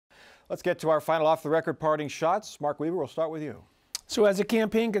Let's get to our final off-the-record parting shots. Mark Weaver, we'll start with you. So as a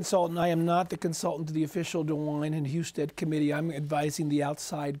campaign consultant, I am not the consultant to the official DeWine and Husted committee. I'm advising the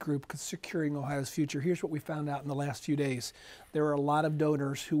outside group securing Ohio's future. Here's what we found out in the last few days. There are a lot of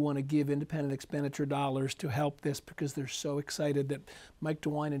donors who want to give independent expenditure dollars to help this because they're so excited that Mike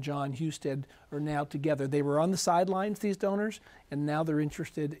DeWine and John Husted are now together. They were on the sidelines, these donors, and now they're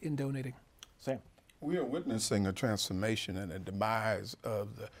interested in donating. Sam. We are witnessing a transformation and a demise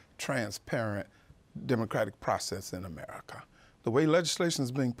of the transparent democratic process in America. The way legislation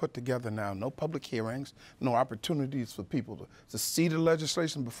is being put together now, no public hearings, no opportunities for people to see the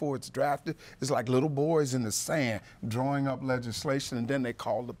legislation before it's drafted. It's like little boys in the sand drawing up legislation and then they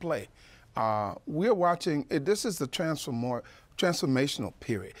call the play. We're watching, this is the transformational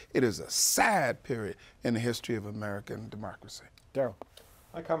period. It is a sad period in the history of American democracy. Darrell.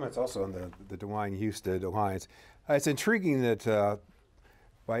 My comments also on the DeWine-Husted alliance. It's intriguing that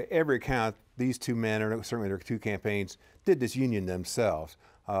by every account, these two men, or certainly their two campaigns, did this union themselves.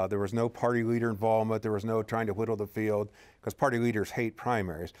 There was no party leader involvement. There was no trying to whittle the field because party leaders hate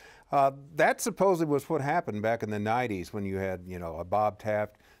primaries. That supposedly was what happened back in the 90s when you had, a Bob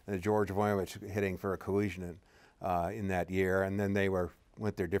Taft and a George Voinovich hitting for a collision in that year, and then they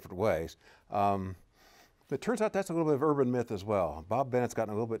went their different ways. It turns out that's a little bit of urban myth as well. Bob Bennett's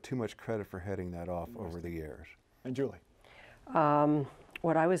gotten a little bit too much credit for heading that off over the years. And Julie.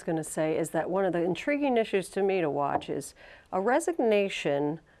 What I was going to say is that one of the intriguing issues to me to watch is a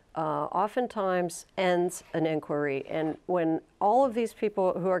resignation oftentimes ends an inquiry. And when all of these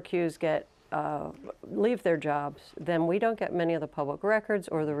people who are accused leave their jobs, then we don't get many of the public records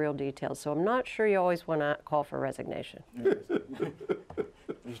or the real details. So I'm not sure you always want to call for resignation.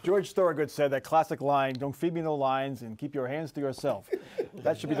 As George Thorogood said, that classic line, "Don't feed me no lines and keep your hands to yourself."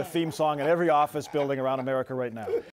 That should be the theme song in every office building around America right now.